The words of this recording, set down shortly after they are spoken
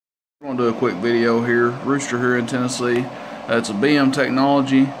I'm going to do a quick video here. Rooster here in Tennessee. It's a BM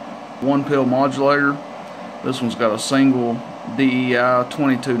Technology 1-pill modulator. This one's got a single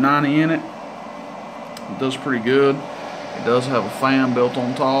DEI2290 in it. It does pretty good. It does have a fan built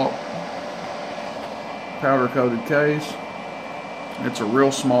on top. Powder coated case. It's a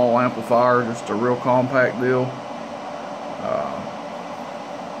real small amplifier, just a real compact deal.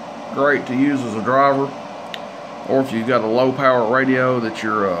 Great to use as a driver, or if you've got a low power radio that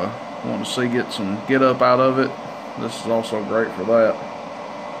you're wanting to see get some get up out of it. This is also great for that.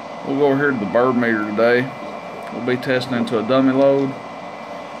 We'll go over here to the bird meter today. We'll be testing into a dummy load,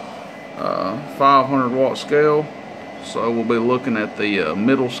 500 watt scale. So we'll be looking at the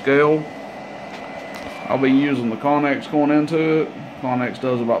middle scale. I'll be using the Connex going into it. Connex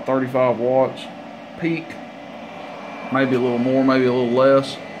does about 35 watts peak, maybe a little more, maybe a little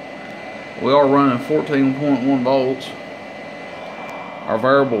less. We are running 14.1 volts. Our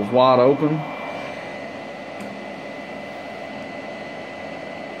variable is wide open.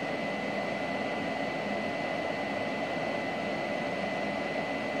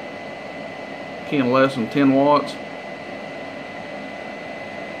 Keying less than 10 watts.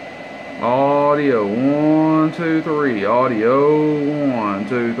 Audio 1 2 3. Audio 1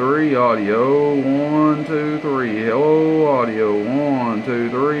 2 3. Audio 1 2 3. Hello audio 1 2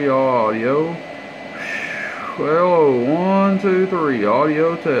 3. Audio. Hello 1 2 3.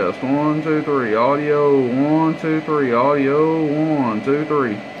 Audio test 1 2 3. Audio 1 2 3. Audio 1 2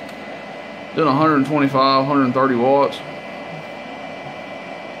 3. Doing 125, 130 watts.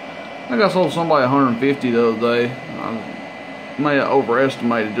 I think I sold somebody 150 the other day. I may have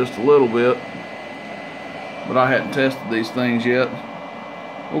overestimated just a little bit, but I hadn't tested these things yet.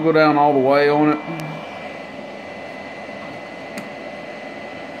 We'll go down all the way on it.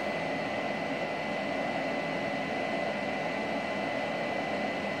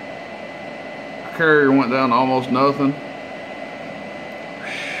 Carrier went down to almost nothing.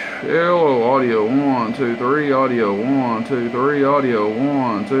 Hello audio 1 2 3. Audio 1 2 3. Audio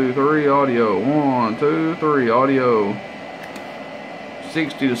 1 2 3. Audio 1 2 3. Audio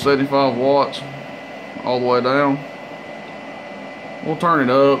 60 to 75 watts all the way down. We'll turn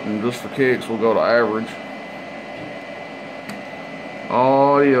it up, and just for kicks we'll go to average.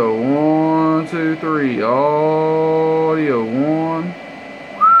 Audio 1 2 3. Audio 1.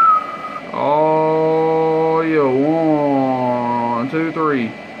 Audio 1 2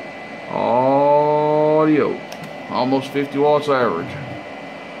 3. Audio. Almost 50 watts average.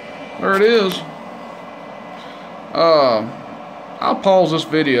 There it is. I'll pause this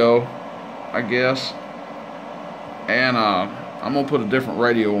video, I guess, and I'm gonna put a different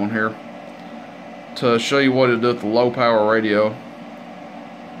radio on here to show you what it did with the low power radio,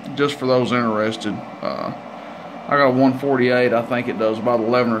 just for those interested. I got a 148. I think it does about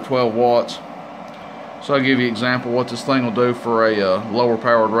 11 or 12 watts. So I'll give you an example what this thing will do for a lower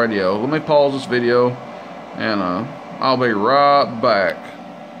powered radio. Let me pause this video, and I'll be right back.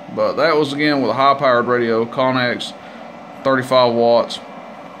 But that was again with a high powered radio, Connex, 35 watts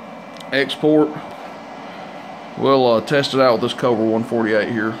export. We'll test it out with this Cobra 148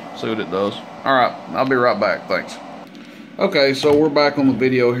 here, see what it does. Alright, I'll be right back, thanks. Okay, so we're back on the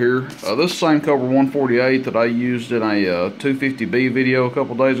video here. This same Cobra 148 that I used in a 250B video a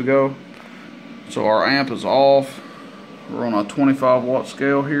couple days ago. So our amp is off. We're on a 25 watt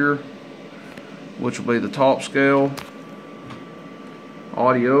scale here, which will be the top scale.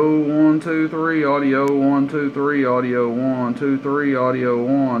 Audio 1 2 3. Audio 1 2 3. Audio 1 2 3. Audio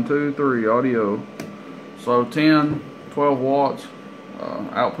 1 2 3. Audio. So 10, 12 watts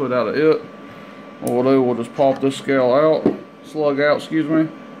output out of it. What we'll do, we'll just pop this scale out, slug out, excuse me.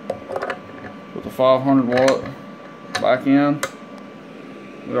 Put the 500 watt back in.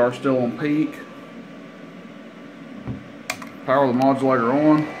 We are still on peak. Power the modulator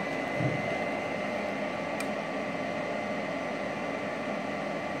on.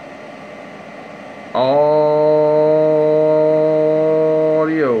 Audio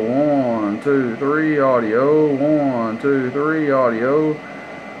 1 2 3. Audio 1 2 3. Audio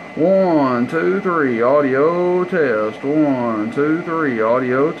 1 2 3. Audio test 1 2 3.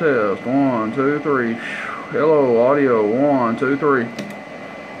 Audio test 1 2 3. Hello audio 1 2 3.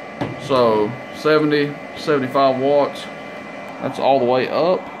 So 70, 75 watts. That's all the way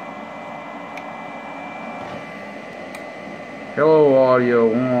up. Hello audio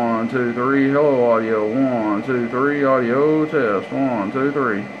 1 2 3. Hello audio 1 2 3. Audio test 1 2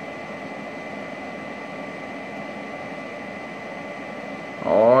 3.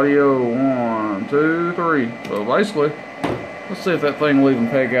 Audio 1 2 3. So basically, let's see if that thing will even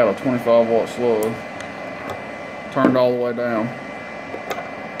peg out a 25 watt slug. Turned all the way down.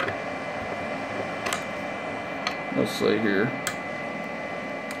 Let's see here.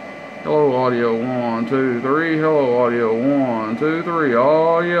 Hello audio, 1, 2, 3. Hello audio, 1, 2, 3.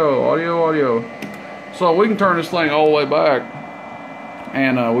 Audio. So we can turn this thing all the way back,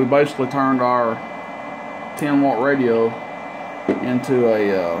 and we basically turned our 10-watt radio into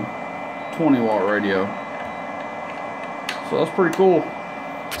a 20-watt radio. So that's pretty cool.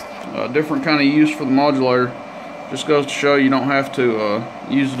 Different kind of use for the modulator. Just goes to show you don't have to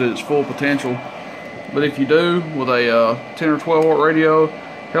use it at its full potential. But if you do, with a 10 or 12 watt radio,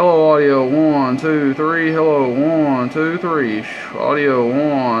 hello audio, 1, 2, 3. Hello, 1, 2, 3. Audio,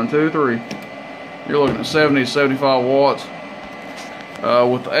 1, 2, 3. You're looking at 70 to 75 watts.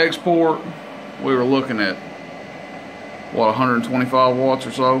 With the export, we were looking at what, 125 watts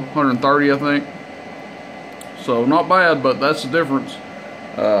or so, 130 I think. So not bad, but that's the difference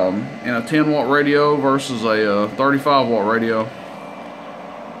in a 10 watt radio versus a 35 watt radio.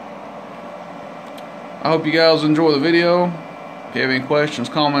 I hope you guys enjoy the video. If you have any questions,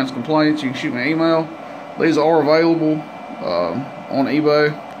 comments, complaints, you can shoot me an email. These are available on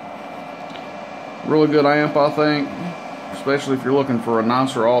eBay. Really good amp, I think, especially if you're looking for a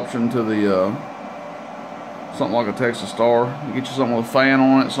nicer option to the something like a Texas Star. You get you something with a fan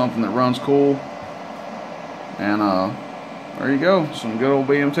on it, something that runs cool, and there you go, some good old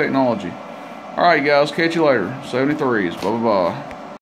BM technology. Alright guys, catch you later. 73s, bye bye bye.